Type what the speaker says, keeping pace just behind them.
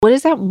What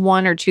is that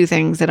one or two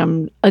things that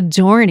I'm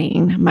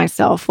adorning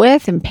myself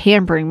with and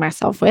pampering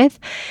myself with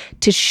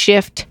to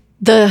shift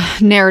the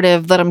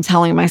narrative that I'm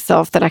telling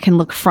myself that I can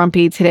look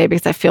frumpy today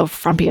because I feel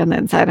frumpy on the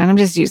inside? And I'm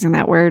just using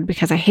that word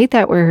because I hate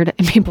that word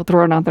and people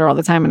throw it out there all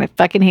the time. And I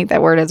fucking hate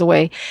that word as a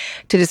way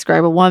to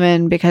describe a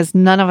woman because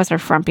none of us are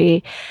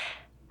frumpy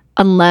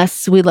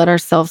unless we let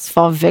ourselves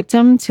fall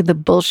victim to the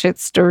bullshit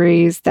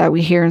stories that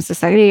we hear in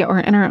society or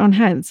in our own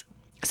heads.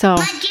 So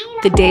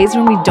the days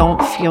when we don't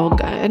feel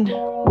good,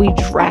 we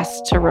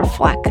dress to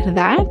reflect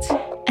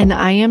that. And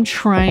I am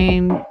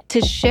trying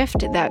to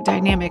shift that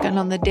dynamic. And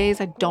on the days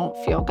I don't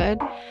feel good,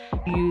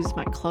 use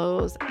my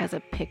clothes as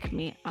a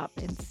pick-me-up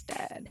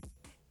instead.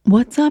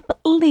 What's up,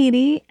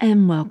 lady?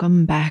 And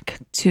welcome back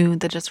to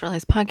the Just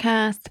Realized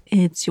podcast.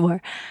 It's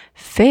your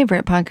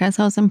favorite podcast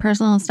host and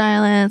personal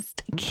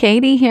stylist,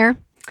 Katie here,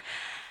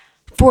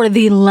 for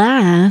the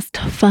last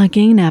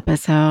fucking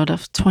episode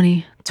of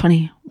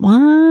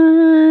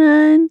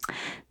 2021.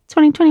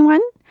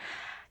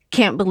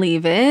 Can't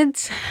believe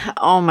it.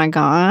 Oh my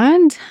God.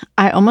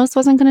 I almost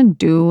wasn't going to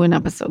do an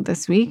episode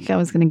this week. I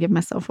was going to give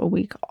myself a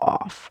week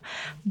off.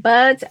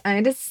 But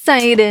I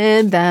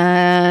decided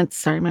that,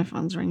 sorry, my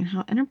phone's ringing.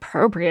 How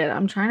inappropriate.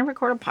 I'm trying to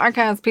record a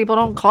podcast. People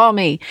don't call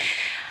me.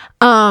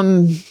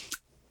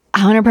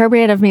 How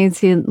inappropriate of me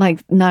to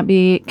not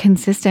be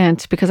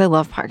consistent because I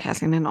love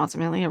podcasting and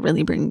ultimately it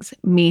really brings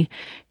me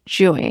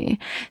joy.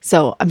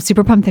 So I'm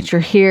super pumped that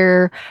you're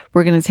here.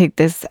 We're going to take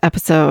this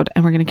episode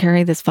and we're going to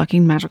carry this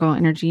fucking magical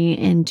energy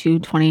into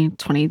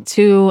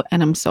 2022.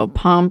 And I'm so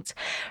pumped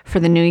for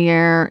the new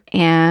year.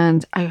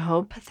 And I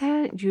hope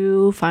that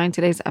you find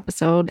today's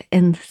episode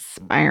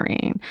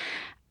inspiring.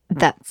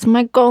 That's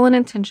my goal and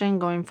intention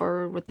going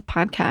forward with the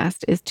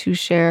podcast, is to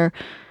share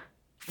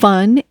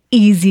fun,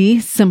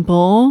 easy,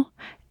 simple,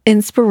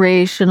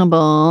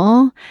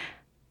 inspirational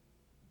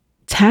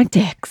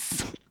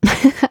tactics.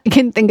 I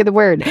can't think of the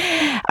word.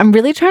 I'm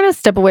really trying to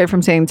step away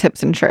from saying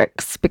tips and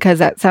tricks because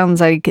that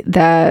sounds like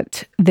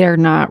that they're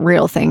not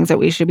real things that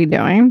we should be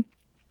doing.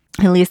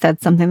 At least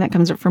that's something that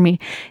comes up for me.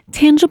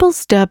 Tangible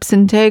steps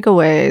and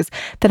takeaways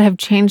that have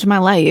changed my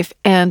life.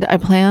 And I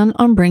plan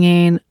on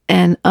bringing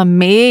an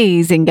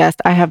amazing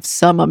guest. I have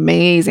some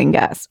amazing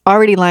guests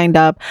already lined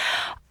up,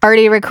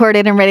 already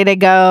recorded and ready to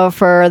go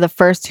for the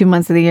first 2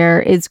 months of the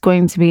year. It's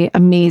going to be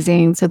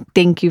amazing. So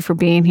thank you for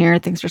being here.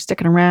 Thanks for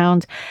sticking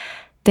around.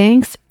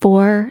 Thanks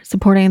for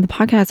supporting the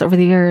podcast over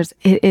the years.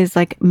 It is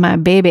like my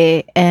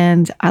baby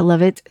and I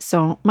love it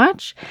so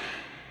much.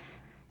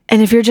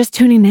 And if you're just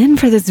tuning in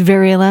for this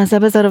very last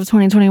episode of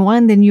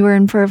 2021, then you are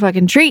in for a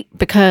fucking treat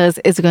because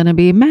it's going to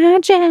be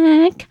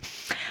magic.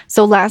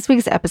 So last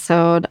week's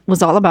episode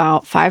was all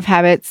about 5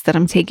 habits that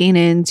I'm taking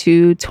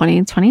into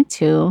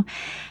 2022.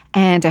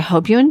 And I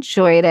hope you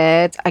enjoyed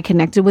it. I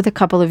connected with a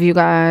couple of you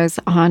guys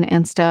on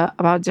Insta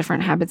about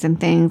different habits and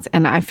things.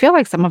 And I feel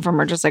like some of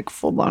them are just like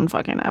full-blown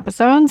fucking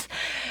episodes.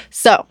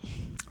 So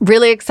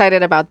really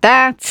excited about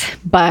that,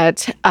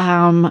 but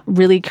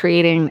really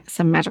creating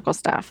some magical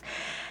stuff.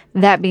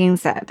 That being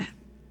said,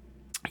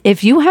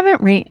 if you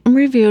haven't rated and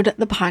reviewed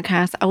the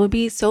podcast, I would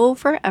be so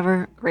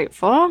forever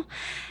grateful.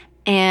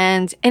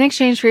 And in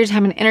exchange for your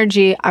time and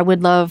energy, I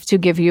would love to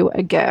give you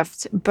a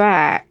gift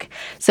back.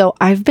 So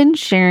I've been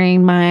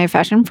sharing my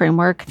fashion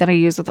framework that I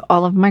use with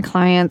all of my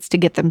clients to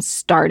get them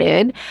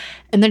started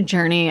in the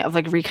journey of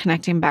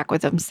reconnecting back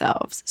with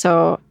themselves.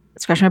 So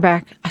scratch my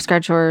back, I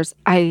scratch yours.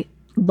 I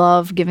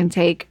love give and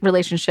take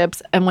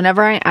relationships. And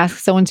whenever I ask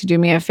someone to do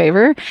me a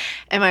favor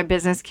in my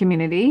business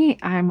community,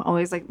 I'm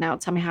always like, now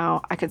tell me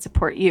how I can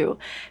support you,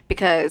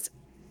 because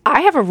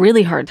I have a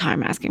really hard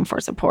time asking for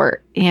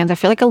support, and I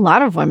feel like a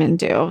lot of women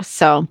do.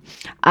 So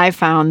I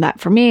found that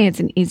for me, it's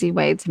an easy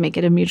way to make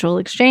it a mutual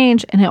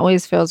exchange, and it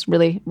always feels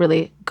really,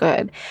 really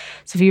good.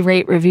 So if you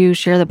rate, review,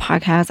 share the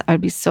podcast, I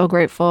would be so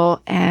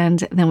grateful.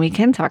 And then we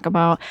can talk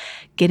about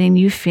getting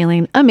you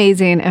feeling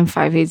amazing and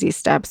 5 easy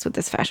steps with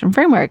this fashion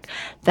framework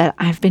that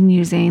I've been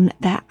using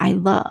that I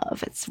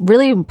love. It's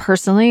really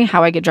personally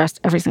how I get dressed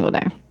every single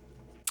day.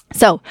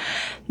 So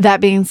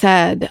that being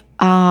said,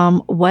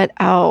 what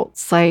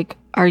else?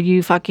 Are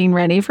you fucking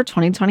ready for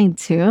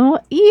 2022?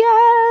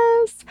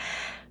 Yes.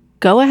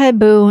 Go ahead,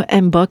 boo,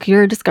 and book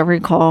your discovery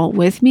call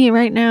with me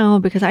right now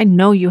because I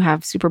know you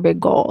have super big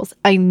goals.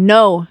 I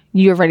know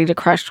you're ready to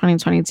crush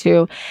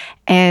 2022,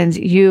 and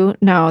you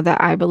know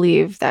that I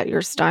believe that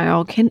your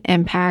style can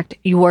impact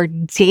your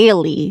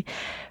daily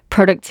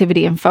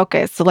productivity and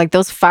focus. So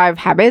those 5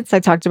 habits I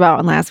talked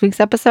about in last week's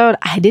episode,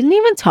 I didn't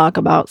even talk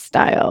about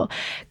style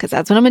because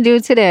that's what I'm going to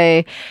do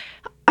today.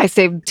 I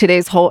saved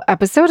today's whole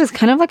episode as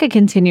kind of like a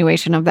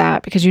continuation of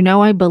that because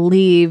I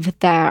believe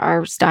that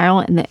our style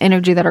and the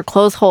energy that our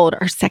clothes hold,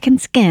 our second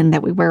skin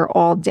that we wear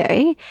all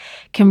day,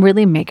 can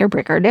really make or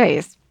break our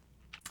days.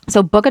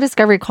 So book a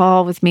discovery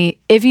call with me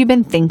if you've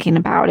been thinking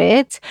about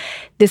it.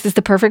 This is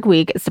the perfect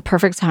week. It's the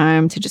perfect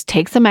time to just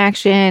take some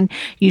action.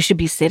 You should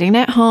be sitting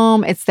at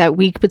home. It's that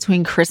week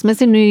between Christmas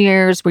and New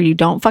Year's where you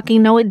don't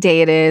fucking know what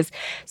day it is.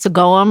 So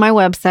go on my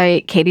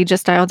website,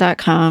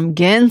 katiejustdial.com,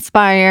 get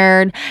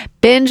inspired,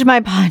 binge my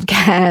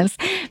podcast,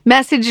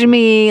 message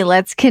me,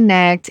 let's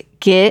connect,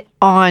 get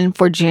on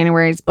for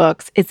January's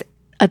books. It's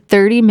a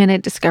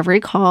 30-minute discovery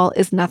call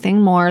is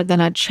nothing more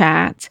than a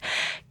chat.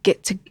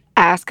 Get to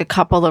ask a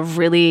couple of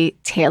really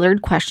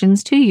tailored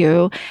questions to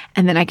you,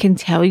 and then I can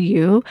tell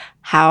you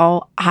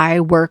how I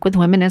work with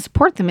women and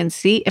support them and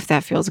see if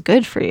that feels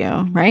good for you,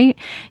 right?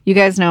 You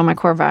guys know my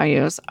core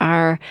values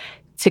are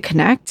to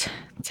connect,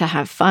 to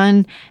have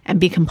fun, and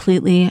be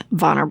completely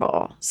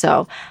vulnerable.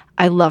 So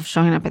I love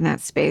showing up in that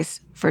space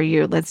for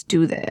you. Let's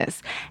do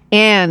this.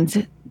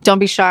 And don't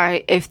be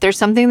shy. If there's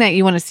something that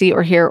you want to see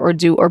or hear or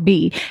do or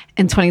be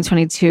in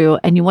 2022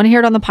 and you want to hear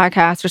it on the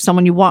podcast, or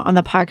someone you want on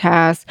the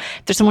podcast,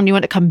 if there's someone you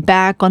want to come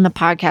back on the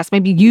podcast,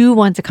 maybe you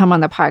want to come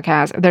on the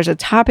podcast, if there's a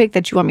topic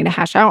that you want me to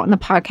hash out on the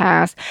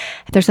podcast,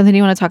 if there's something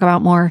you want to talk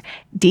about more,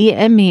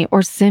 DM me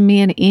or send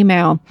me an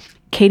email.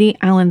 Katie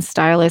Allen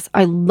Stylist.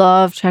 I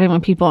love chatting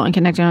with people and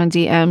connecting on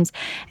DMs.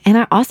 And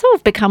I also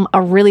have become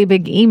a really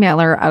big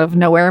emailer out of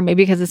nowhere,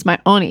 maybe because it's my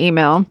own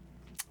email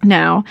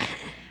now.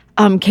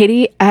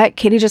 Katie at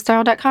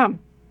katiejustdial.com.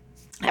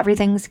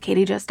 Everything's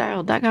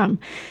katiejustdial.com.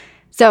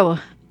 So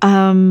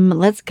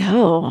let's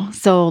go.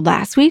 So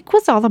last week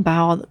was all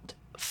about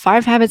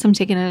 5 habits I'm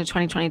taking into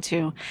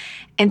 2022.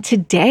 And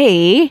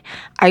today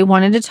I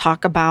wanted to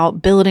talk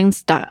about building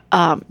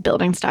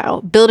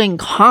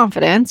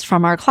confidence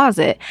from our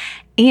closet.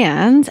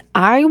 And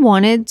I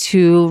wanted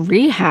to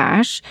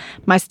rehash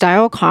my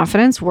style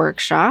confidence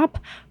workshop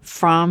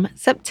from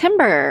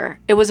September.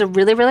 It was a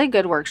really, really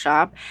good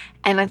workshop.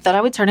 And I thought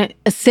I would turn it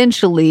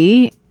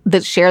essentially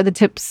share the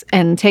tips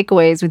and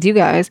takeaways with you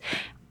guys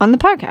on the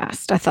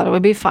podcast. I thought it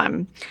would be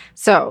fun.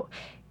 So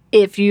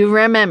if you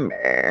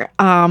remember,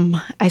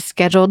 I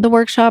scheduled the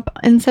workshop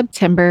in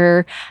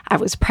September. I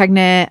was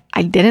pregnant.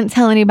 I didn't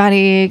tell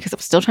anybody because I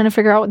was still trying to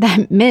figure out what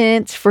that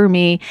meant for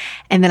me.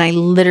 And then I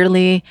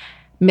literally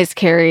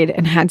miscarried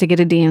and had to get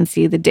a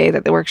D&C the day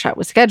that the workshop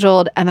was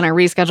scheduled. And then I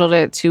rescheduled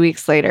it 2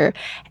 weeks later.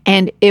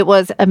 And it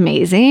was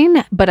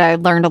amazing, but I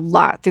learned a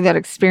lot through that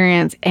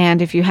experience. And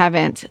if you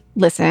haven't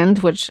listened,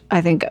 which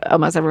I think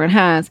almost everyone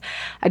has,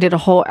 I did a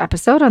whole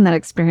episode on that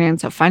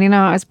experience of finding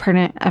out I was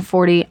pregnant at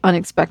 40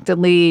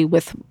 unexpectedly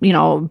with,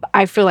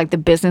 I feel like the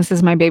business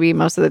is my baby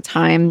most of the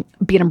time,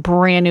 being a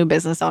brand new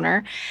business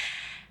owner.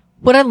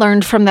 What I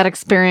learned from that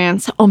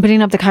experience,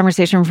 opening up the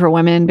conversation for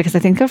women, because I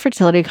think a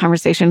fertility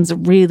conversation is a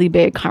really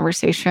big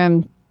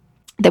conversation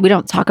that we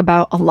don't talk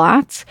about a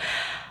lot.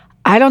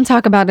 I don't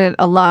talk about it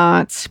a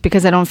lot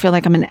because I don't feel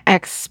like I'm an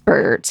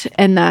expert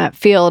in that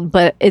field,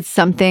 but it's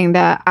something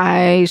that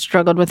I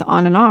struggled with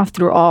on and off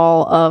through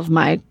all of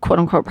my quote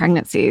unquote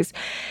pregnancies.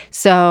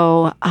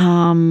 So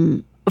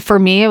for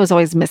me, it was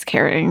always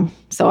miscarrying.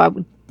 So I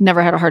would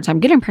never had a hard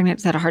time getting pregnant,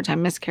 just had a hard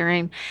time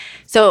miscarrying.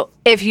 So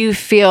if you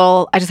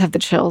feel, I just have the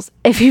chills.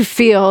 If you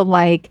feel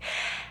like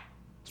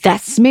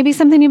that's maybe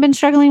something you've been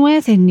struggling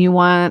with and you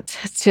want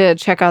to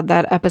check out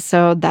that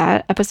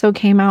episode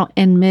came out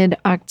in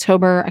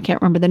mid-October. I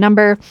can't remember the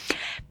number,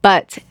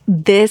 but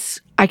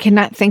I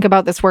cannot think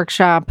about this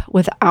workshop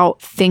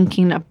without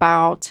thinking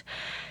about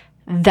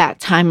that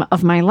time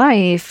of my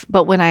life.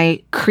 But when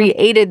I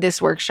created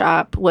this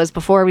workshop was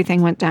before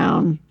everything went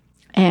down,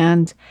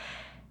 and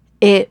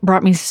it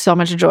brought me so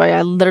much joy.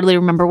 I literally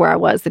remember where I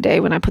was the day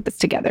when I put this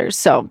together.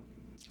 So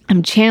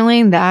I'm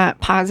channeling that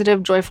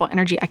positive, joyful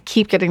energy. I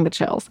keep getting the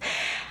chills.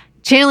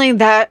 Channeling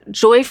that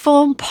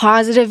joyful,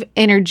 positive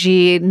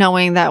energy,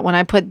 knowing that when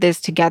I put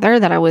this together,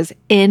 that I was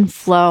in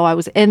flow. I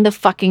was in the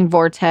fucking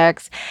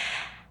vortex.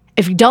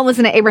 If you don't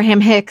listen to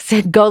Abraham Hicks,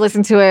 go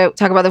listen to it.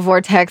 Talk about the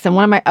vortex. And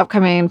one of my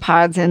upcoming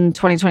pods in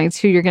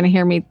 2022, you're going to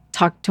hear me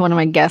talk to one of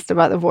my guests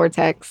about the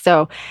vortex.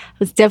 So I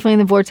was definitely in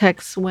the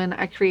vortex when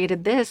I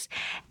created this.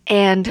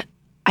 And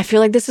I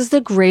feel like this is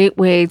the great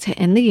way to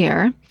end the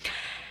year,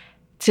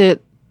 to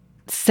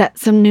set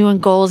some new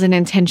goals and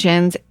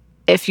intentions.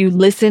 If you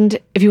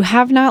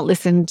have not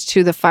listened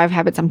to the 5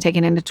 habits I'm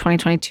taking into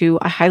 2022,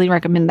 I highly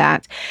recommend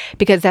that,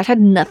 because that had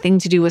nothing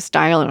to do with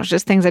style. It was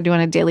just things I do on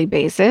a daily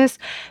basis.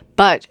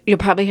 But you'll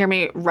probably hear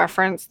me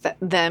reference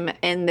them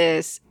in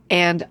this.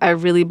 And I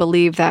really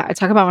believe that I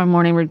talk about my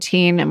morning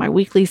routine and my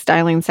weekly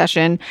styling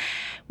session,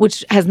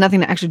 which has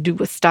nothing to actually do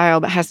with style,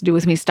 but has to do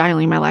with me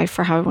styling my life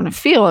for how I want to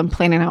feel and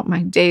planning out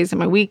my days and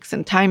my weeks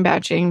and time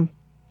batching.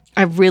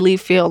 I really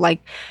feel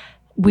like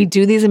we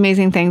do these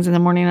amazing things in the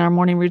morning in our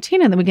morning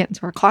routine, and then we get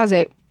into our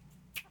closet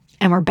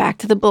and we're back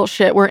to the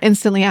bullshit. We're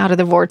instantly out of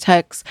the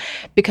vortex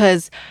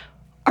because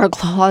our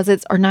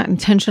closets are not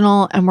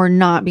intentional, and we're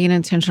not being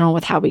intentional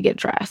with how we get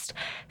dressed.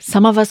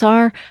 Some of us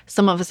are,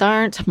 some of us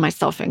aren't,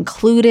 myself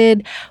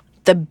included.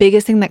 The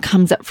biggest thing that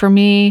comes up for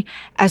me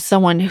as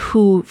someone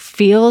who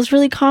feels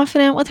really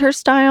confident with her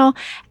style,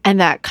 and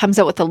that comes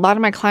up with a lot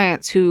of my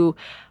clients who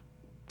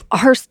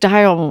her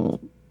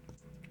style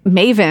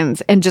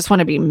mavens and just want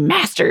to be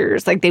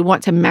masters, like they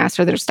want to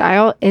master their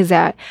style, is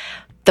that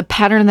the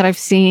pattern that I've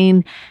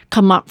seen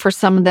come up for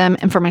some of them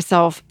and for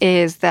myself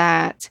is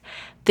that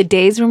the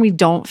days when we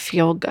don't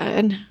feel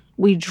good,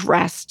 we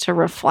dress to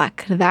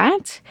reflect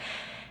that.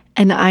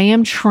 And I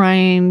am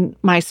trying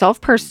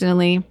myself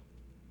personally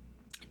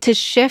to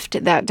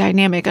shift that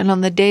dynamic. And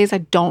on the days I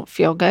don't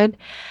feel good,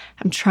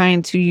 I'm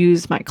trying to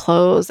use my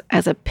clothes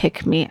as a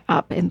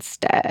pick-me-up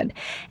instead.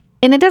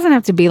 And it doesn't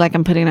have to be like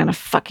I'm putting on a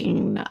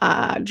fucking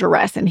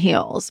dress and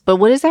heels. But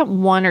what is that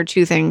one or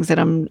two things that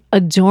I'm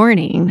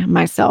adorning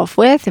myself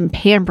with and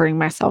pampering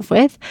myself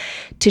with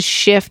to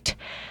shift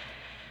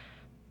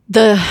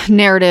the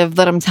narrative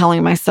that I'm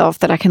telling myself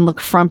that I can look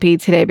frumpy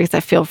today because I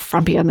feel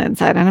frumpy on the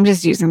inside. And I'm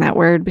just using that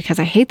word because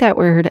I hate that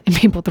word and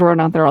people throw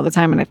it out there all the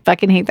time. And I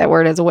fucking hate that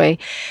word as a way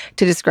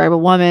to describe a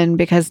woman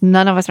because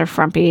none of us are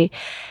frumpy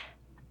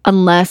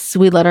unless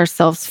we let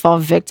ourselves fall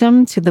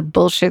victim to the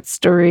bullshit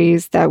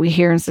stories that we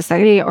hear in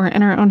society or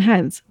in our own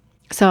heads.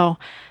 So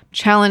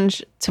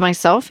challenge to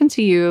myself and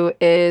to you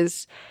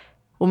is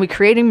when we're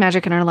creating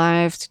magic in our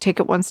lives to take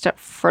it one step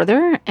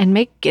further and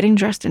make getting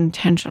dressed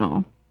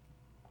intentional.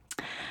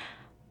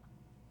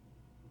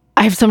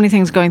 I have so many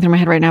things going through my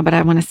head right now, but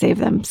I want to save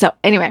them. So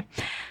anyway,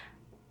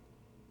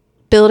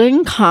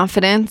 building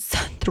confidence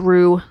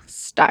through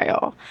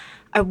style.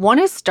 I want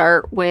to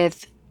start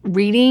with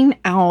reading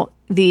out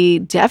the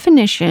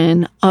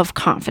definition of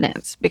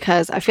confidence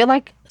because I feel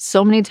like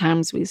so many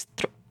times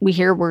we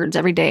hear words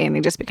every day and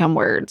they just become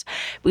words.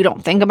 We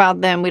don't think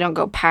about them. We don't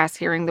go past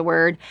hearing the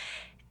word.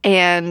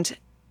 And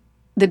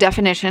the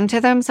definition to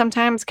them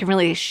sometimes can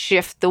really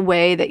shift the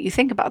way that you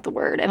think about the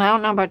word. And I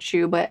don't know about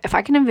you, but if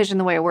I can envision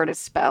the way a word is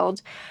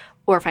spelled,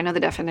 or if I know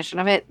the definition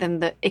of it,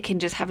 then it can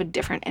just have a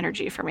different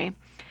energy for me.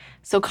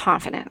 So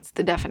confidence,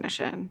 the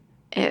definition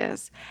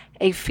is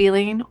a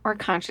feeling or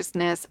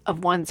consciousness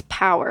of one's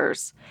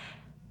powers,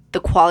 the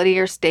quality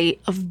or state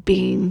of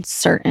being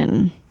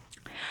certain.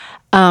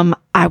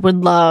 I would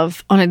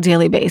love on a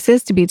daily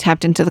basis to be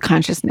tapped into the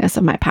consciousness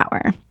of my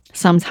power.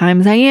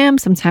 Sometimes I am,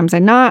 sometimes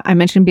I'm not. I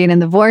mentioned being in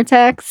the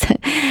vortex.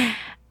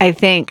 I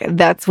think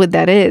that's what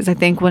that is. I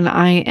think when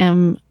I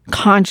am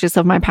conscious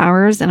of my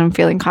powers and I'm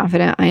feeling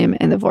confident, I am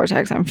in the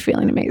vortex. I'm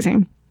feeling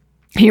amazing.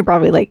 You're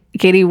probably like,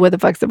 Katie, what the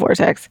fuck's the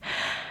vortex?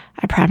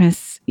 I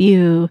promise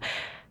you,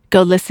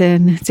 go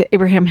listen to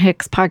Abraham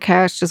Hicks'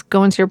 podcast. Just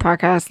go into your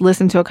podcast,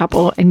 listen to a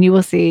couple, and you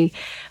will see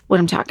what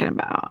I'm talking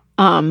about.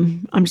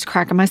 I'm just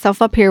cracking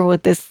myself up here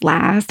with this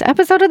last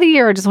episode of the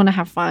year. I just want to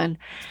have fun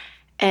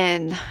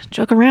and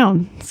joke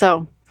around.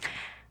 So,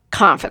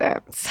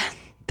 confidence,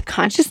 the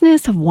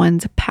consciousness of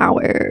one's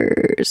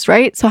powers,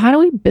 right? So how do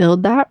we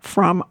build that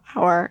from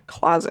our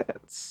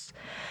closets?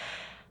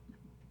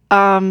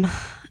 For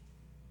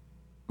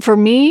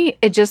me,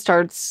 it just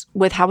starts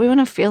with how we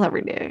want to feel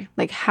every day.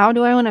 Like, how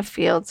do I want to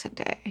feel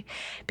today?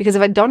 Because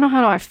if I don't know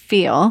how do I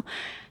feel,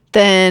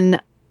 then,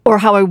 or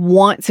how I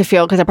want to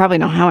feel, because I probably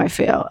know how I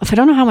feel. If I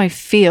don't know how I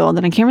feel,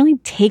 then I can't really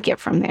take it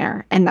from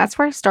there. And that's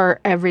where I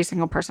start every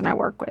single person I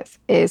work with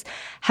is,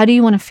 how do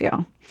you want to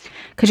feel?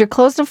 Because your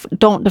clothes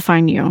don't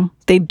define you.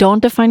 They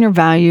don't define your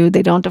value.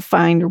 They don't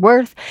define your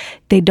worth.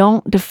 They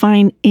don't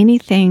define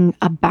anything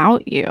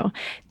about you.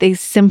 They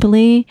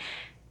simply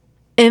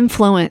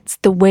influence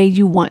the way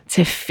you want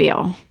to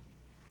feel.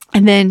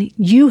 And then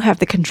you have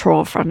the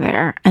control from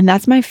there. And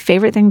that's my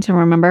favorite thing to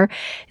remember.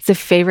 It's a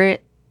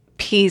favorite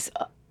piece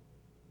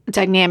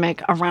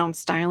dynamic around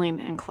styling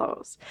and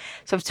clothes.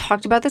 So I've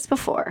talked about this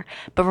before,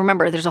 but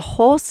remember, there's a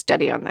whole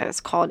study on this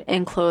called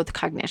Enclothed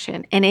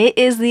Cognition, and it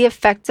is the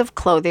effect of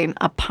clothing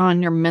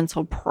upon your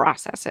mental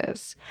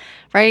processes,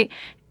 right?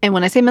 And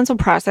when I say mental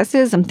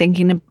processes, I'm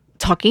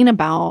talking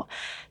about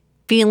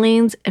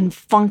feelings and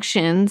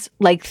functions,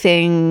 like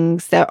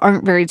things that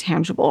aren't very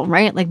tangible,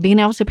 right? Like being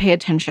able to pay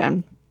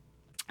attention,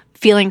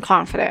 feeling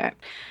confident,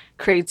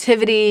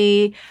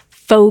 creativity,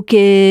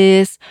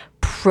 focus,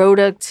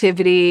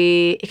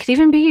 productivity. It could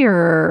even be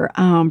your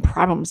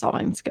problem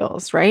solving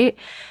skills, right?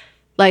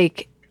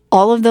 Like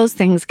all of those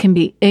things can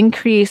be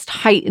increased,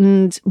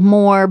 heightened,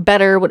 more,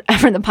 better,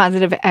 whatever the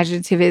positive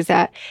adjective is,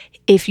 that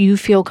if you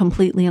feel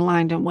completely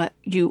aligned in what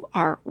you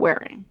are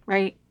wearing,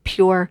 right?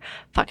 Pure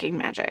fucking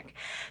magic.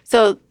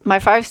 So my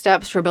 5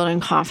 steps for building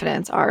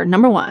confidence are: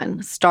 number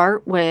 1,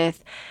 start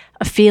with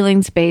a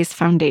feelings-based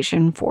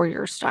foundation for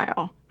your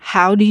style.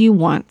 How do you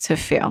want to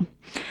feel?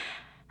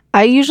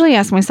 I usually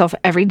ask myself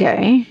every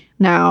day.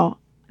 Now,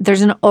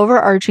 there's an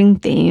overarching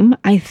theme,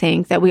 I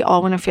think, that we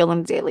all want to feel on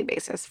a daily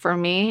basis. For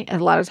me, a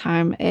lot of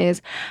time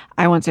is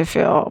I want to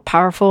feel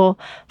powerful,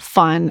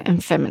 fun,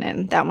 and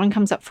feminine. That one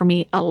comes up for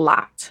me a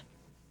lot.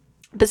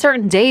 But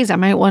certain days I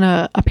might want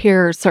to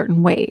appear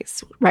certain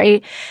ways,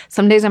 right?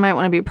 Some days I might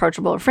want to be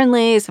approachable or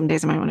friendly. Some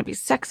days I might want to be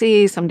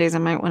sexy. Some days I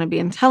might want to be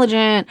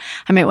intelligent.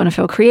 I might want to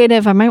feel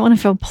creative. I might want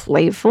to feel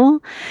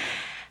playful.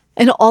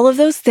 And all of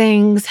those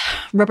things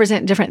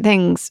represent different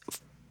things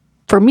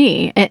for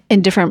me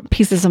in different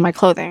pieces of my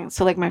clothing.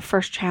 So like my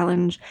first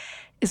challenge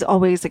is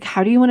always like,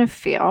 how do you want to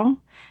feel?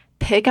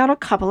 pick out a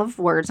couple of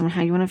words on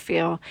how you want to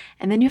feel.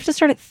 And then you have to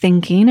start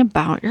thinking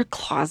about your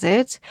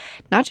closet,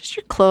 not just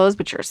your clothes,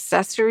 but your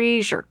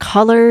accessories, your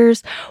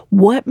colors.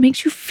 What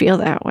makes you feel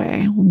that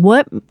way?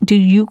 What do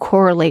you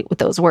correlate with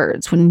those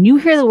words? When you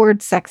hear the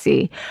word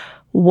sexy,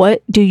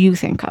 what do you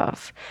think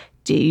of?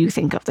 Do you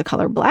think of the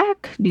color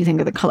black? Do you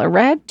think of the color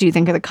red? Do you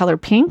think of the color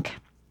pink?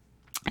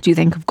 Do you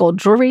think of gold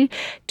jewelry?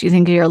 Do you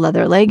think of your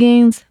leather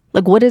leggings?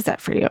 Like, what is that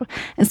for you?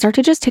 And start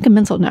to just take a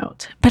mental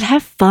note, but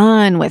have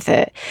fun with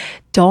it.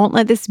 Don't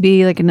let this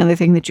be like another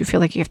thing that you feel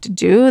like you have to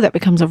do that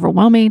becomes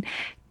overwhelming.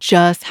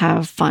 Just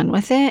have fun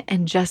with it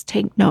and just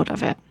take note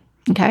of it.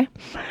 Okay.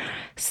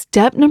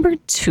 Step number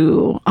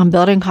 2 on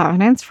building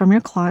confidence from your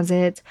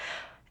closet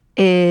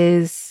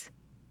is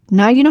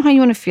now you know how you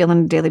want to feel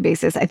on a daily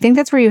basis. I think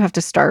that's where you have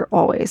to start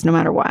always, no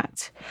matter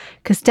what.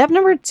 Because step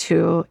number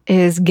 2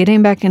 is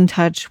getting back in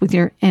touch with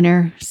your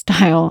inner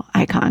style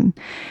icon.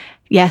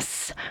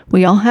 Yes,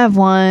 we all have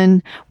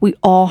one. We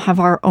all have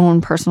our own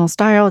personal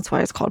style. That's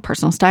why it's called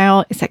personal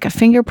style. It's like a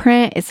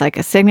fingerprint. It's like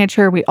a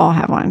signature. We all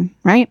have one,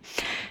 right?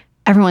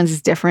 Everyone's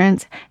is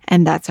different,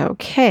 and that's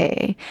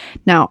okay.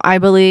 Now, I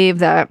believe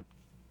that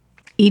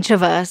each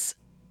of us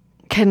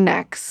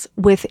connects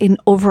with an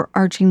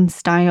overarching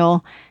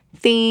style,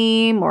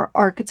 theme, or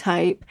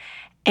archetype,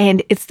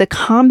 and it's the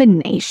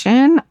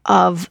combination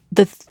of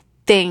the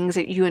things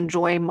that you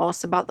enjoy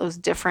most about those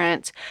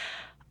different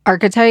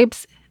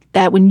archetypes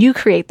that when you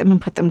create them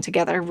and put them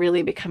together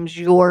really becomes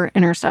your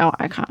inner style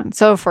icon.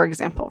 So for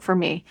example, for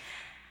me,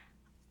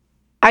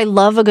 I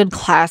love a good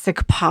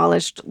classic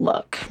polished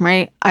look,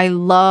 right? I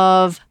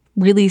love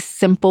really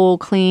simple,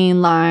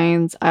 clean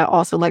lines. I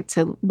also like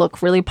to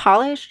look really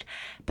polished,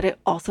 but I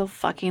also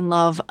fucking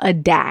love a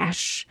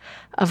dash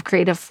of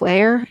creative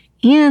flair.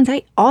 And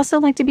I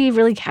also like to be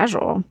really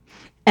casual.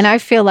 And I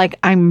feel like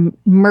I'm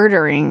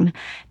murdering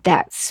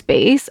that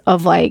space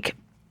of like,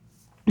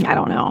 I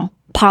don't know,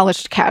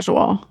 polished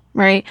casual,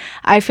 right?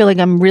 I feel like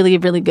I'm really,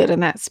 really good in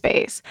that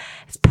space.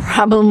 It's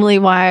probably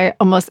why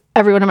almost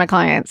every one of my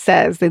clients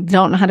says they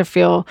don't know how to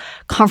feel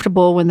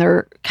comfortable when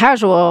they're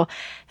casual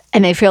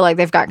and they feel like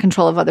they've got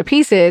control of other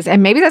pieces.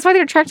 And maybe that's why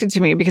they're attracted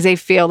to me, because they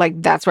feel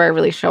like that's where I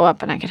really show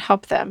up and I can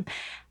help them.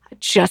 I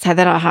just had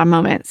that aha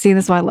moment. See,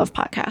 this is why I love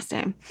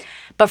podcasting.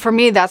 But for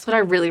me, that's what I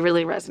really,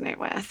 really resonate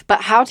with. But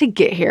how to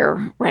get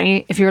here,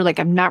 right? If you're like,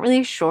 I'm not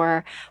really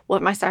sure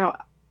what my style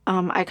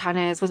icon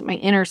is, what my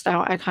inner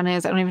style icon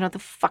is. I don't even know what the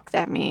fuck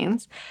that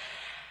means.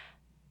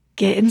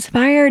 Get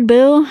inspired,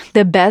 boo.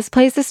 The best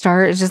place to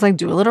start is just like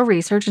do a little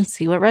research and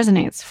see what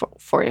resonates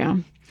for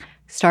you.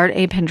 Start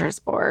a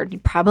Pinterest board. You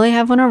probably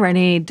have one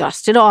already.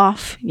 Dust it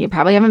off. You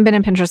probably haven't been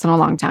in Pinterest in a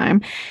long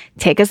time.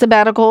 Take a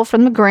sabbatical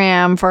from the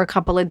gram for a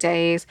couple of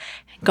days.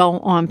 Go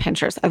on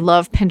Pinterest. I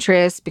love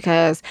Pinterest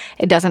because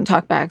it doesn't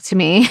talk back to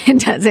me.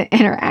 It doesn't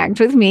interact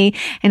with me.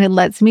 And it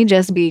lets me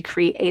just be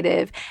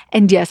creative.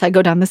 And yes, I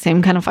go down the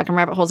same kind of fucking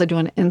rabbit holes I do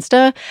on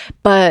Insta,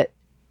 but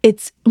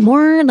it's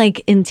more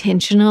like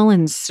intentional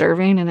and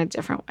serving in a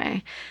different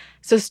way.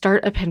 So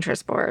start a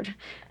Pinterest board.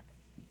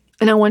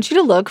 And I want you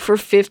to look for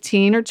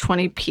 15 or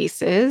 20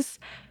 pieces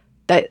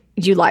that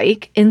you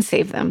like and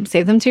save them.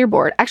 Save them to your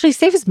board. Actually,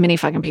 save as many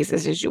fucking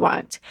pieces as you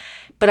want.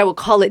 But I will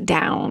call it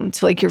down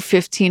to like your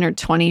 15 or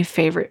 20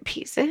 favorite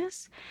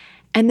pieces.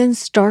 And then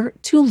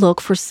start to look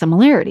for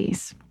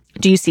similarities.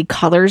 Do you see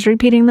colors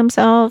repeating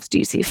themselves? Do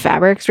you see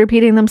fabrics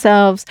repeating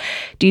themselves?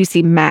 Do you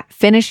see matte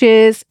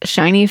finishes,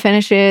 shiny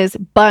finishes,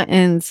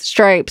 buttons,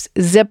 stripes,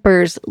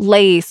 zippers,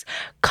 lace,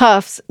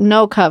 cuffs,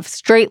 no cuffs,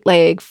 straight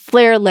leg,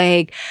 flare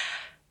leg,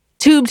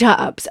 tube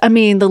tops? I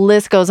mean, the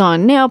list goes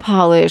on. Nail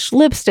polish,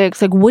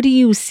 lipsticks. Like, what do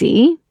you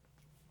see?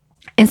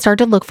 And start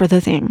to look for the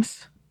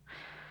things.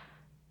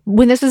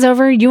 When this is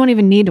over, you won't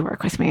even need to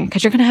work with me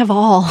because you're going to have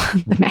all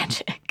the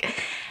magic.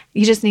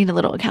 You just need a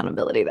little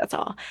accountability. That's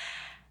all.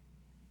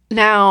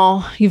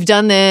 Now, you've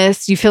done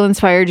this. You feel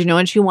inspired. You know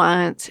what you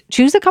want.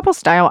 Choose a couple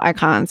style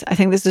icons. I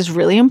think this is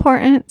really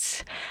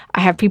important.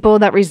 I have people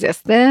that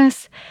resist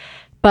this,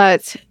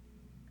 but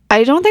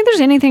I don't think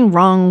there's anything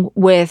wrong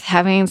with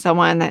having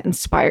someone that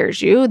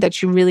inspires you,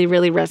 that you really,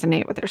 really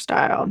resonate with their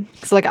style.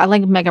 So like, I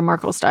like Meghan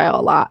Markle's style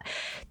a lot.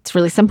 It's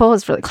really simple.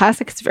 It's really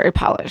classic. It's very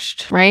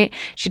polished, right?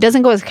 She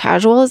doesn't go as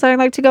casual as I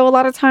like to go a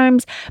lot of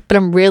times, but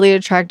I'm really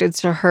attracted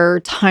to her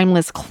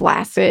timeless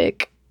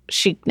classic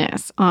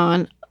chicness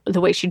on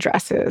the way she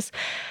dresses.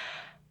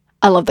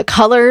 I love the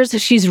colors.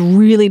 She's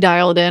really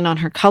dialed in on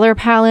her color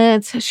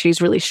palettes.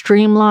 She's really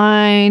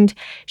streamlined.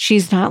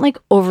 She's not like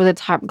over the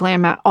top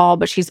glam at all,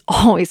 but she's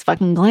always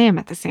fucking glam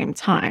at the same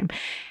time.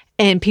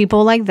 And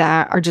people like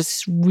that are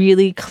just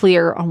really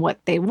clear on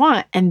what they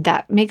want. And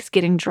that makes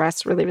getting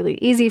dressed really, really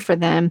easy for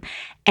them.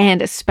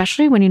 And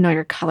especially when you know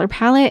your color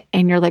palette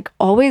and you're like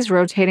always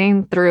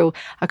rotating through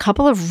a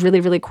couple of really,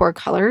 really core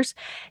colors,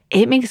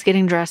 it makes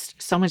getting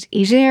dressed so much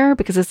easier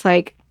because it's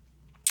like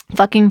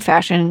fucking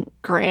fashion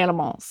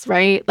animals,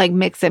 right? Like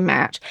mix and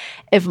match.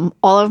 If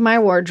all of my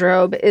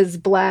wardrobe is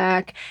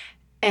black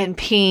and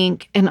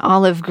pink and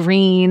olive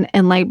green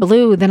and light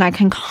blue, then I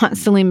can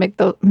constantly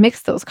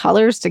mix those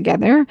colors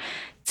together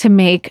to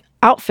make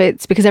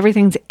outfits because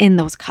everything's in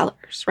those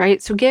colors,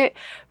 right? So get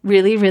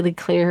really, really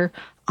clear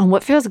on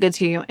what feels good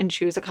to you and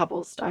choose a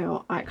couple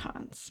style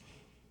icons.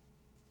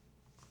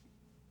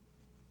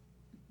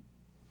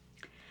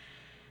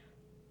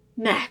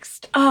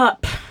 Next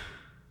up,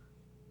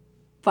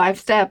 5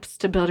 steps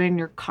to building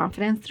your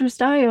confidence through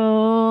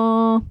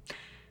style.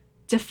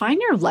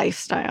 Define your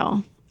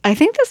lifestyle. I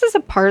think this is a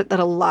part that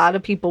a lot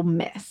of people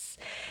miss,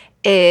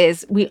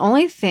 is we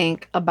only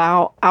think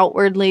about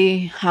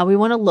outwardly how we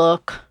want to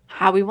look,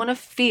 how we want to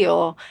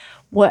feel,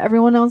 what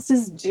everyone else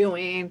is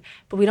doing,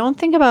 but we don't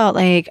think about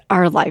like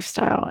our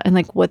lifestyle and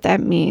like what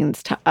that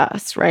means to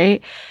us,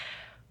 right?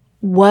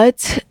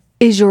 What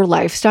is your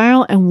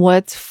lifestyle and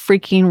what's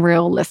freaking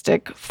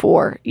realistic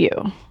for you,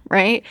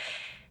 right?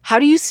 How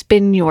do you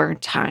spend your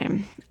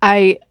time?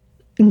 I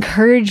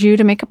encourage you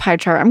to make a pie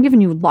chart. I'm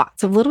giving you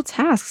lots of little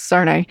tasks,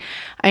 aren't I?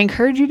 I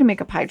encourage you to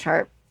make a pie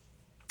chart.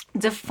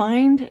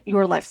 Define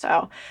your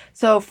lifestyle.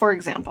 So, for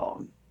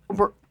example,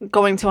 we're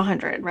going to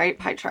 100, right?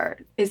 Pie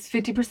chart is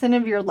 50%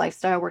 of your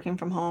lifestyle working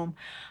from home,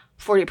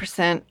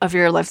 40% of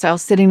your lifestyle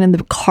sitting in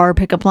the car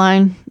pickup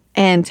line,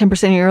 and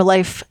 10% of your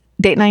life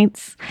date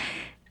nights.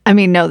 I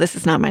mean, no, this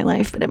is not my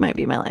life, but it might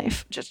be my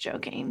life. Just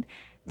joking.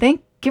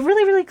 Get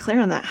really, really clear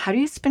on that. How do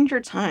you spend your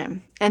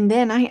time? And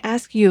then I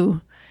ask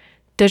you,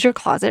 does your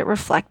closet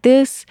reflect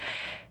this?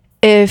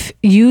 If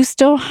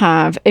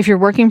you're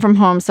working from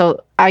home,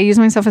 so I use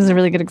myself as a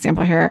really good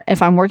example here.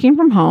 If I'm working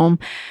from home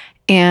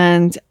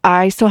and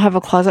I still have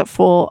a closet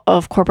full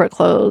of corporate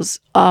clothes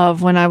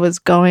of when I was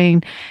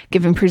giving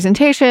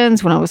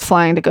presentations, when I was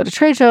flying to go to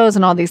trade shows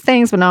and all these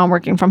things, but now I'm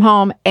working from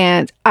home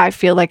and I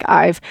feel like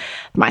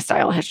my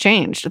style has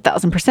changed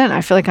 1,000%.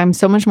 I feel like I'm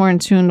so much more in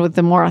tune with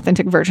the more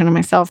authentic version of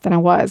myself than I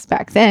was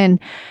back then.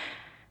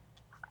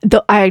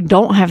 I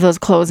don't have those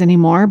clothes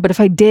anymore, but if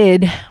I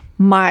did,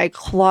 my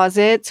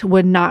closet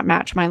would not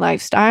match my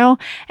lifestyle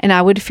and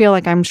I would feel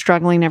like I'm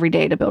struggling every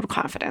day to build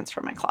confidence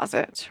for my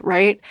closet,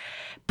 right?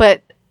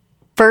 But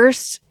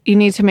first, you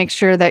need to make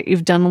sure that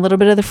you've done a little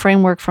bit of the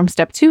framework from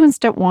step 2 and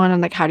step 1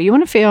 and like, how do you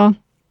want to feel?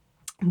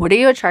 What are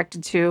you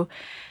attracted to?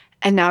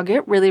 And now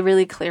get really,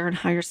 really clear on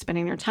how you're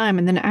spending your time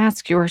and then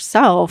ask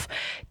yourself,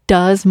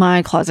 does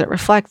my closet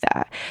reflect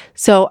that?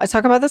 So I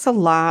talk about this a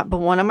lot, but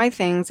one of my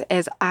things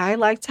is I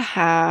like to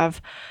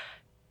have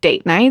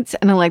date nights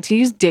and I like to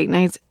use date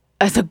nights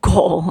as a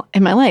goal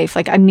in my life.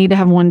 Like I need to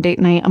have one date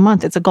night a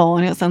month. It's a goal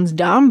and it sounds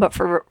dumb, but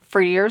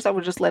for years I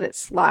would just let it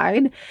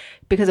slide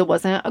because it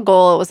wasn't a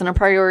goal. It wasn't a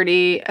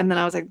priority. And then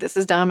I was like, this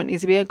is dumb. It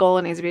needs to be a goal.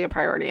 It needs to be a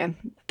priority. And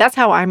that's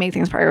how I make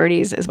things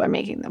priorities, is by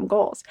making them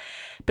goals.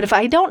 But if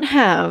I don't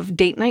have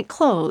date night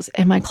clothes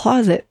in my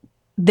closet,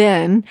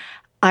 then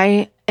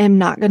I am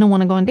not going to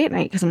want to go on date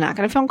night because I'm not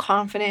going to feel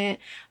confident.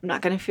 I'm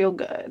not going to feel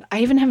good. I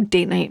even have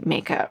date night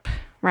makeup,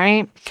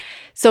 right?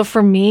 So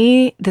for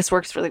me, this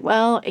works really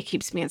well. It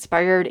keeps me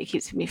inspired. It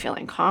keeps me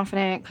feeling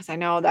confident because I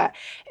know that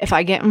if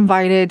I get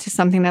invited to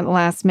something at the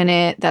last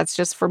minute, that's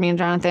just for me and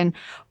Jonathan,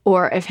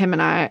 or if him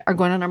and I are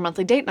going on our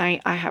monthly date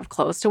night, I have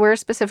clothes to wear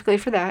specifically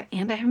for that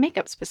and I have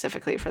makeup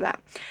specifically for that.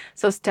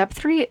 So step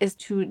 3 is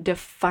to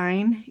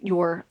define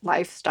your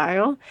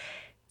lifestyle.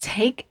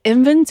 Take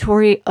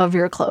inventory of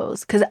your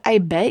clothes because I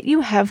bet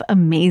you have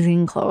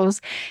amazing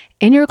clothes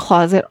in your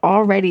closet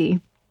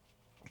already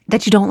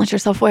that you don't let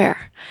yourself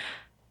wear.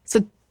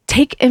 So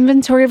take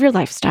inventory of your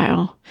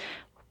lifestyle,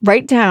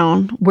 write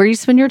down where you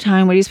spend your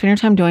time, what do you spend your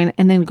time doing,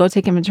 and then go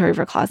take inventory of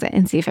your closet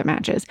and see if it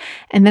matches.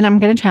 And then I'm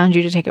going to challenge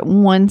you to take it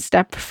one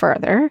step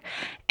further.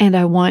 And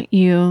I want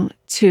you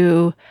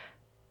to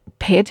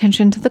pay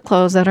attention to the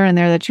clothes that are in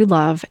there that you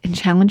love and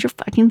challenge your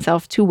fucking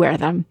self to wear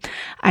them.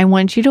 I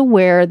want you to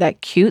wear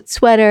that cute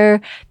sweater,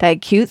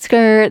 that cute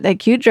skirt, that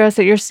cute dress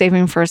that you're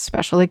saving for a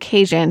special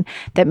occasion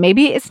that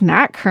maybe it's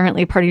not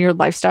currently part of your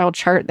lifestyle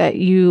chart that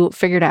you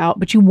figured out,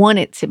 but you want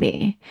it to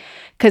be.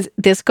 Because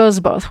this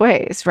goes both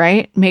ways,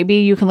 right? Maybe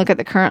you can look at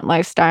the current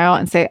lifestyle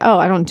and say, oh,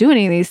 I don't do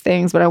any of these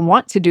things, but I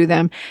want to do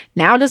them.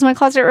 Now, does my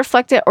closet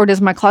reflect it? Or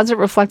does my closet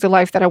reflect the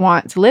life that I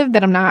want to live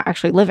that I'm not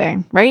actually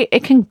living, right?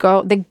 It can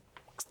go,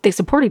 they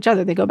support each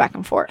other. They go back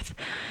and forth.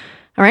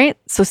 All right.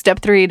 So step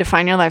 3,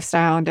 define your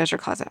lifestyle and does your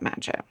closet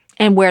match it?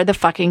 And wear the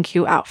fucking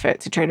cute outfit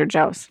to Trader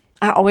Joe's.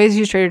 I always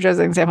use Trader Joe's as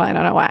an example. I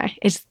don't know why.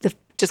 It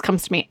just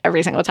comes to me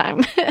every single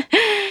time.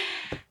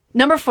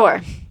 Number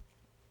 4,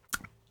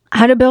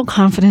 how to build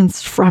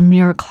confidence from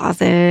your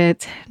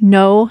closet.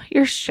 Know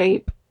your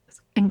shape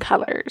and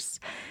colors.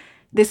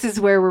 This is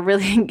where we're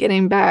really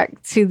getting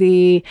back to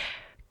the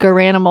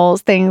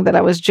Garanimals thing that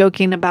I was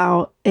joking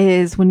about,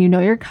 is when you know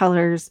your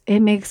colors, it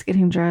makes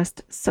getting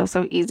dressed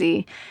so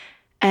easy.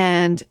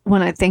 And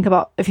when I think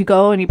about, if you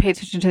go and you pay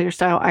attention to your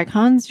style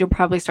icons, you'll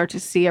probably start to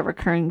see a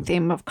recurring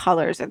theme of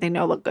colors that they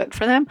know look good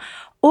for them,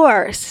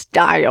 or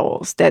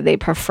styles that they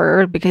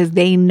prefer because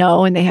they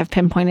know and they have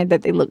pinpointed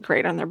that they look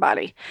great on their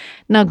body.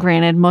 Now,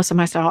 granted, most of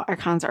my style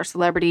icons are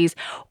celebrities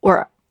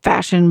or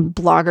fashion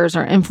bloggers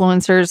or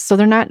influencers, so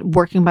they're not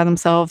working by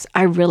themselves.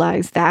 I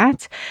realize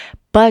that.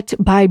 But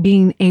by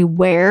being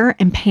aware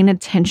and paying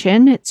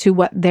attention to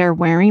what they're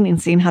wearing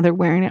and seeing how they're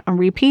wearing it on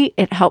repeat,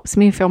 it helps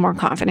me feel more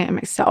confident in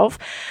myself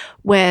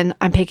when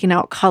I'm picking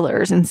out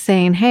colors and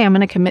saying, hey, I'm going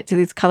to commit to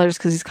these colors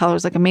because these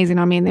colors look amazing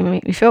on me and they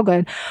make me feel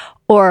good.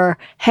 Or,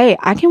 hey,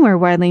 I can wear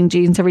wide leg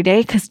jeans every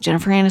day because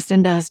Jennifer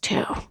Aniston does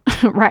too,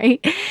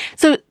 right?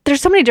 So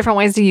there's so many different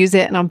ways to use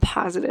it in a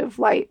positive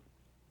light.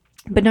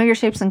 But know your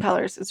shapes and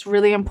colors. It's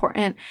really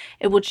important.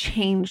 It will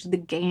change the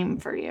game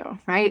for you,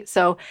 right?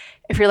 So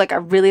if you're like, I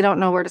really don't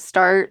know where to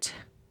start,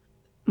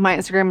 my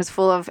Instagram is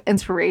full of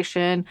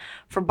inspiration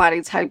for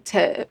body type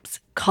tips,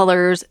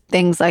 colors,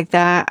 things like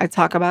that. I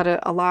talk about it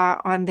a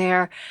lot on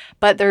there.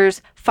 But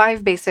there's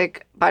 5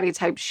 basic body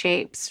type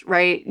shapes,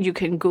 right? You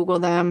can Google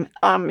them.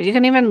 You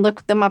can even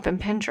look them up in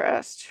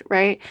Pinterest,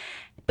 right?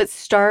 But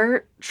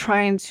start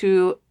trying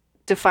to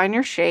define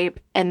your shape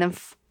and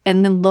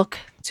then look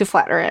to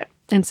flatter it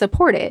and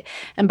support it.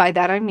 And by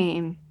that, I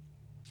mean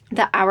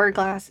the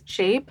hourglass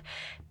shape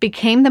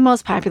became the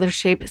most popular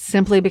shape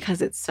simply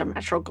because it's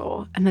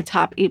symmetrical and the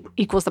top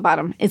equals the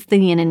bottom. It's the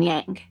yin and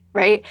yang,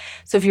 right?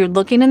 So if you're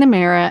looking in the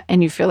mirror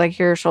and you feel like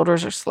your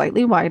shoulders are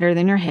slightly wider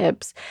than your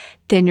hips,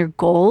 then your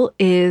goal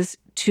is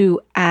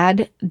to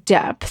add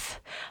depth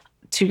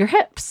to your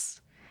hips.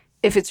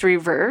 If it's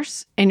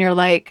reverse and you're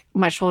like,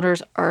 my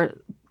shoulders are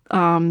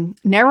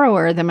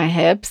narrower than my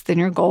hips, then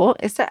your goal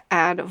is to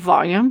add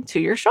volume to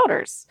your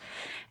shoulders.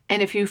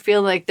 And if you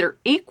feel like they're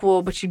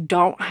equal, but you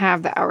don't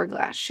have the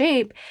hourglass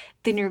shape,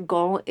 then your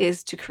goal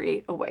is to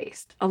create a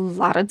waist. A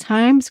lot of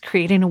times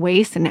creating a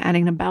waist and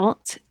adding a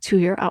belt to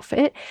your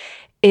outfit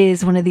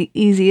is one of the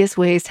easiest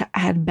ways to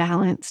add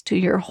balance to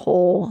your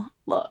whole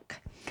look.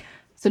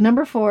 So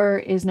number 4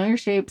 is know your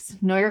shapes,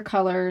 know your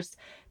colors.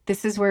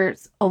 This is where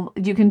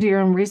you can do your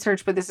own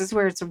research, but this is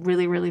where it's a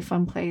really, really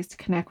fun place to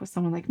connect with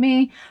someone like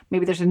me.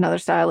 Maybe there's another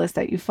stylist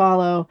that you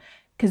follow,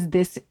 because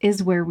this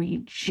is where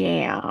we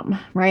jam,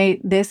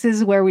 right? This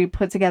is where we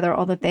put together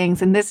all the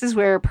things. And this is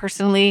where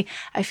personally,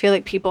 I feel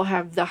like people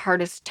have the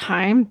hardest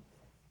time.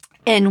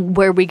 And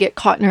where we get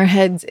caught in our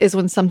heads is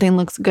when something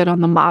looks good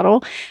on the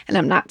model. And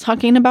I'm not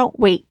talking about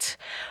weight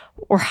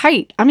or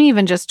height. I'm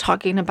even just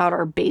talking about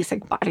our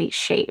basic body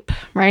shape,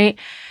 right?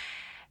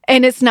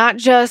 And it's not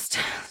just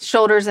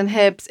shoulders and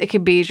hips. It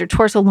could be, is your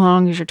torso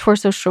long? Is your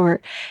torso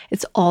short?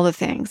 It's all the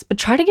things. But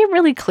try to get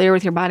really clear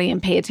with your body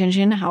and pay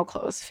attention to how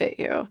clothes fit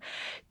you.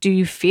 Do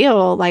you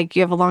feel like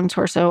you have a long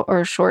torso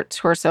or a short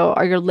torso?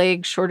 Are your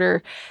legs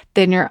shorter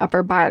than your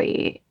upper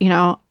body? You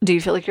know, do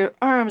you feel like your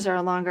arms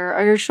are longer?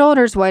 Are your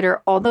shoulders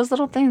wider? All those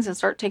little things, and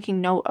start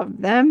taking note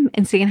of them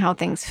and seeing how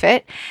things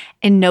fit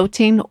and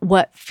noting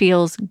what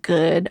feels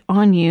good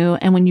on you.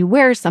 And when you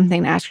wear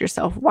something, ask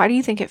yourself, why do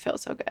you think it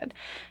feels so good?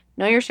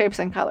 Know your shapes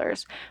and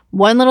colors.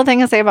 One little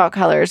thing I say about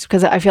colors,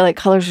 because I feel like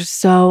colors are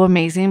so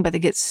amazing, but they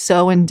get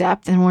so in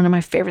depth. And one of my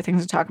favorite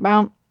things to talk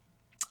about,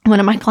 one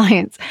of my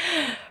clients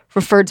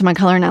referred to my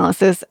color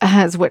analysis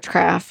as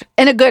witchcraft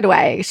in a good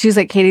way. She was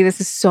like, Katie, this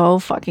is so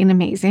fucking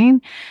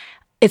amazing.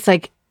 It's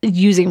like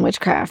using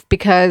witchcraft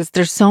because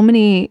there's so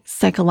many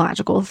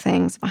psychological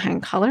things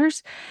behind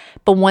colors.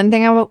 But one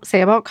thing I will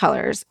say about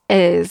colors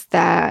is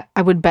that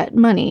I would bet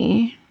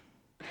money,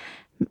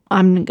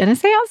 I'm going to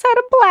say outside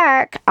of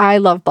black, I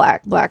love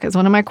black. Black is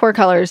one of my core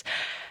colors,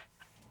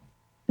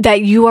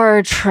 that you are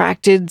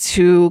attracted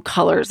to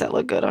colors that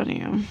look good on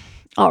you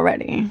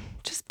already.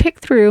 Just pick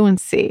through and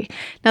see.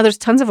 Now, there's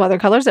tons of other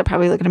colors that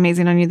probably look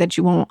amazing on you that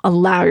you won't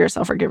allow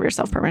yourself or give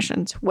yourself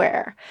permission to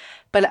wear.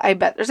 But I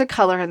bet there's a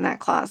color in that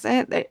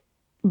closet that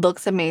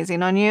looks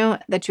amazing on you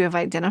that you have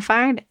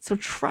identified. So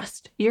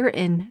trust your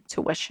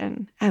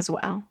intuition as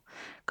well.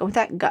 Go with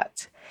that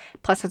gut.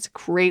 Plus, that's a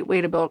great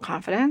way to build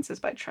confidence, is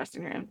by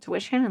trusting your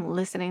intuition and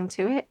listening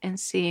to it and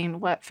seeing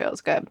what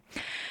feels good.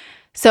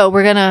 So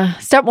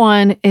step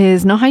 1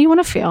 is know how you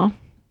want to feel.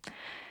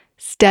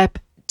 Step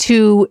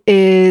 2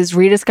 is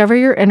rediscover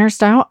your inner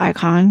style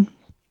icon.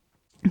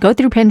 Go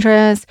through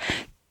Pinterest,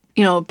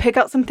 pick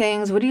out some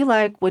things. What do you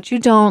like? What you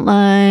don't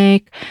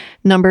like?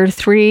 Number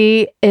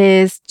 3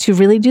 is to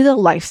really do the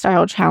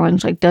lifestyle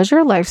challenge. Like, does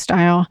your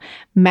lifestyle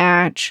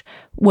match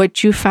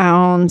what you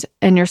found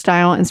in your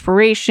style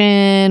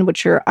inspiration,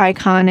 what your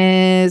icon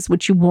is,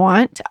 what you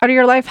want out of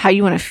your life, how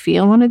you want to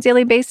feel on a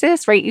daily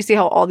basis, right? You see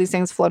how all these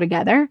things flow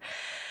together.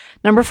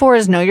 Number 4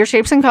 is know your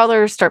shapes and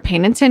colors. Start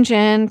paying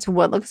attention to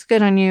what looks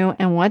good on you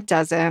and what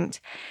doesn't.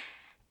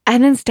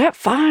 And then step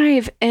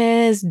 5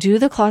 is do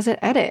the closet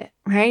edit,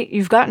 right?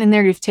 You've gotten in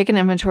there, you've taken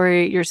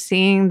inventory, you're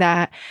seeing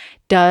that,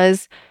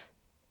 does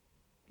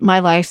my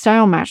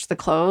lifestyle match the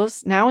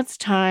clothes? Now it's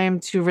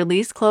time to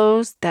release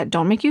clothes that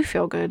don't make you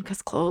feel good,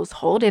 because clothes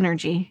hold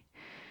energy.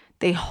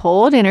 They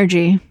hold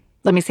energy.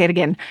 Let me say it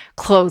again.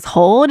 Clothes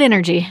hold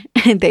energy.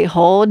 They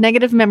hold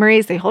negative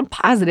memories. They hold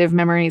positive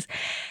memories.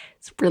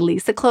 So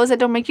release the clothes that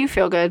don't make you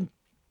feel good.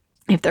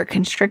 If they're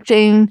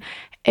constricting,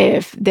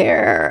 if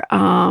they're,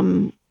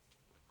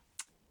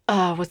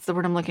 what's the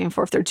word I'm looking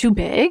for? If they're too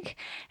big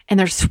and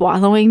they're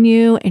swallowing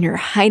you and you're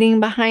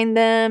hiding behind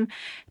them,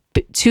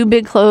 2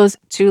 big clothes,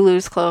 2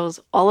 loose clothes,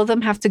 all of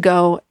them have to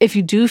go. If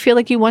you do feel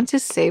like you want to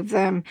save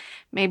them,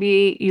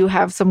 maybe you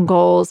have some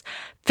goals,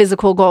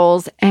 physical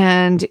goals,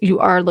 and you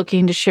are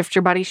looking to shift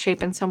your body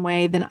shape in some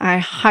way, then I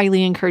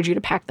highly encourage you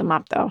to pack them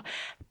up though.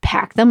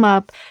 Pack them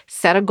up,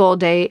 set a goal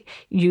date,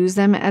 use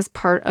them as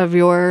part of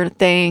your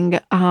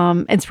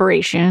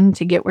inspiration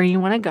to get where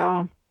you want to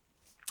go,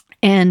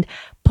 and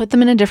put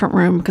them in a different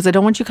room, because I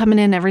don't want you coming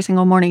in every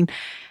single morning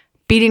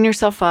beating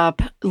yourself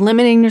up,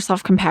 limiting your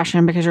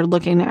self-compassion because you're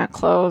looking at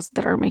clothes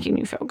that are making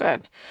you feel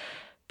good.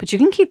 But you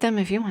can keep them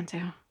if you want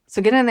to.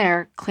 So get in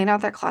there, clean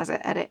out that closet,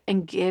 edit,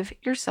 and give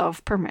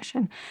yourself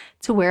permission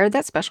to wear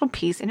that special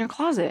piece in your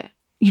closet.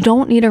 You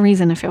don't need a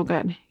reason to feel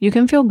good. You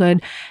can feel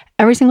good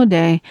every single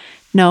day,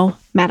 no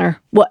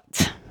matter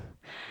what.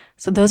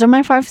 So those are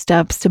my 5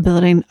 steps to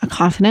building a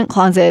confident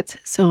closet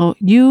so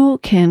you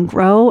can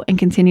grow and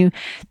continue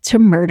to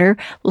murder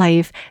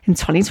life in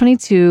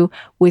 2022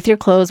 with your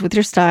clothes, with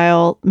your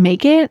style.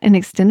 Make it an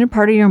extended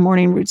part of your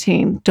morning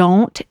routine.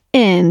 Don't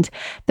end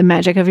the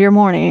magic of your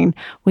morning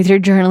with your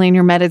journaling,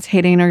 your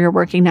meditating, or your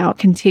working out.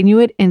 Continue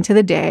it into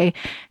the day.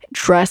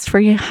 Dress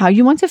for how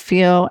you want to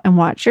feel and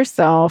watch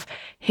yourself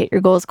hit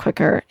your goals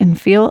quicker and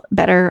feel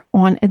better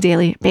on a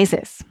daily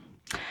basis.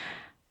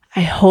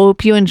 I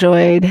hope you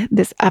enjoyed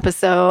this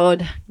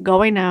episode.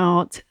 Going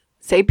out,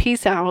 say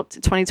peace out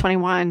to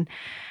 2021.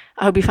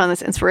 I hope you found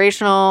this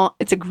inspirational.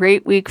 It's a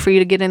great week for you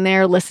to get in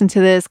there, listen to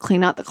this,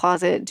 clean out the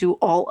closet, do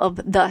all of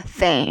the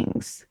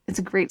things. It's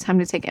a great time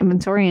to take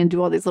inventory and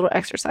do all these little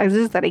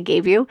exercises that I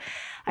gave you.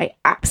 I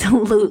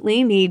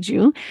absolutely need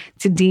you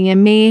to DM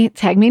me,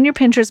 tag me in your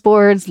Pinterest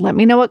boards, let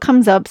me know what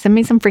comes up, send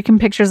me some freaking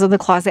pictures of the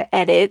closet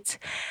edit,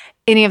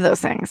 any of those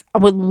things. I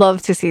would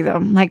love to see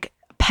them. Like,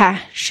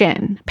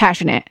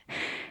 passionate.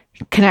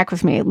 Connect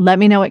with me. Let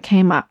me know what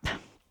came up.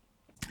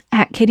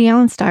 At Katie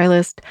Allen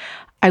Stylist,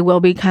 I will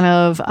be kind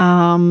of,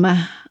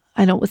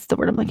 what's the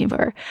word I'm looking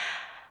for?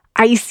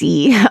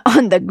 Icy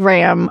on the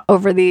gram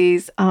over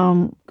these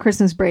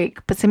Christmas break.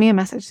 But send me a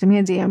message, send me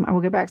a DM. I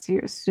will get back to you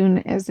as soon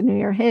as the new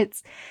year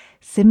hits.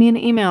 Send me an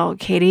email,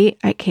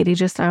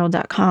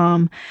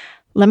 katie@katiejuststyle.com.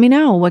 Let me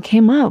know what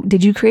came up.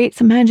 Did you create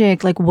some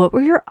magic? Like, what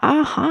were your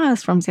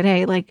ahas from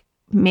today? Like,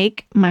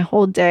 make my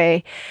whole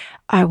day.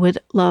 I would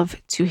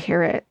love to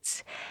hear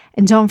it.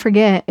 And don't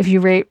forget, if you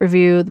rate,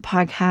 review the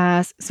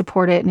podcast,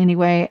 support it in any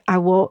way, I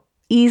will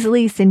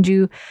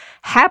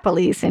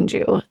happily send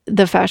you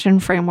the fashion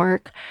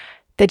framework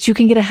that you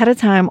can get ahead of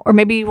time. Or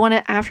maybe you want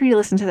it after you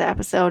listen to the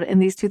episode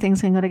and these 2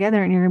 things can go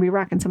together and you're going to be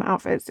rocking some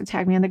outfits to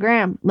tag me on the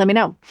gram. Let me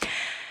know.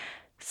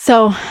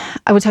 So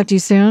I will talk to you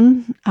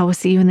soon. I will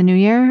see you in the new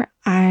year.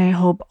 I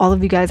hope all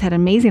of you guys had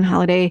an amazing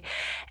holiday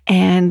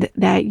and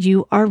that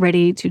you are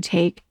ready to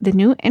take the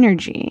new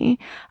energy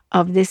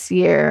of this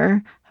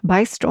year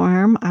by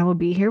storm. I will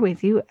be here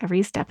with you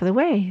every step of the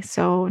way.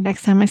 So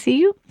next time I see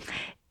you,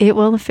 it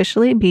will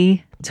officially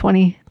be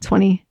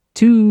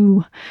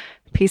 2022.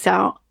 Peace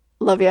out.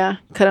 Love ya.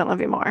 Couldn't love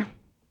you more.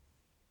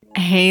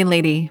 Hey,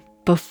 lady,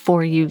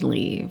 before you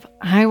leave,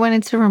 I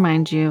wanted to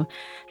remind you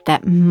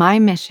that my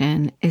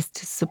mission is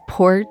to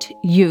support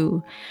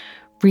you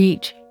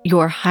reach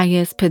your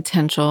highest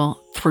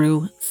potential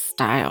through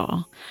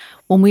style.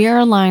 When we are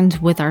aligned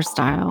with our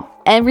style,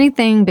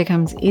 everything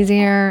becomes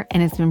easier,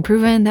 and it's been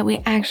proven that we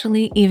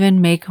actually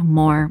even make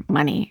more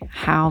money.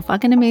 How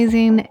fucking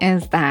amazing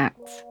is that?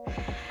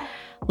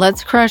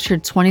 Let's crush your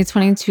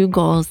 2022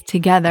 goals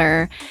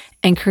together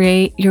and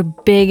create your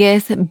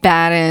biggest,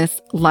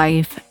 baddest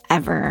life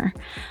ever.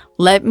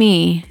 Let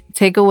me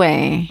take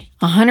away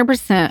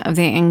 100% of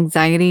the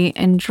anxiety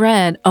and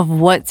dread of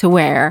what to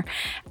wear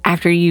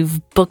after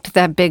you've booked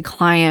that big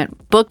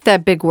client, booked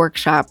that big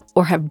workshop,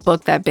 or have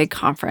booked that big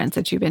conference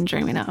that you've been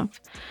dreaming of.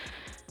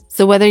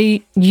 So whether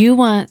you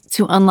want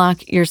to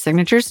unlock your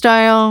signature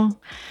style,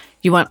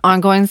 you want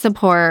ongoing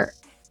support,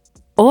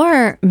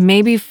 or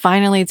maybe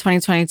finally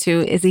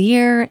 2022 is a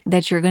year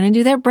that you're going to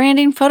do that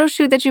branding photo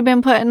shoot that you've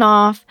been putting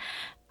off,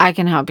 I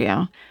can help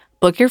you.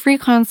 Book your free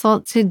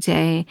consult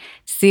today.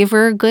 See if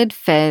we're a good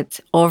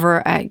fit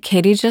over at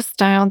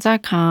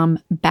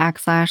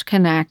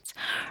katiejuststyle.com/connect,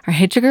 or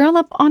hit your girl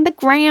up on the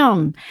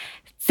gram.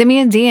 Send me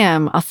a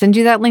DM. I'll send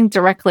you that link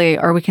directly,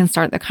 or we can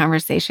start the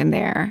conversation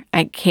there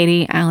at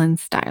Katie Allen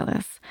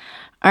Stylist.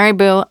 All right,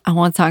 boo. I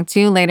will talk to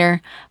you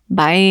later.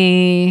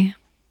 Bye.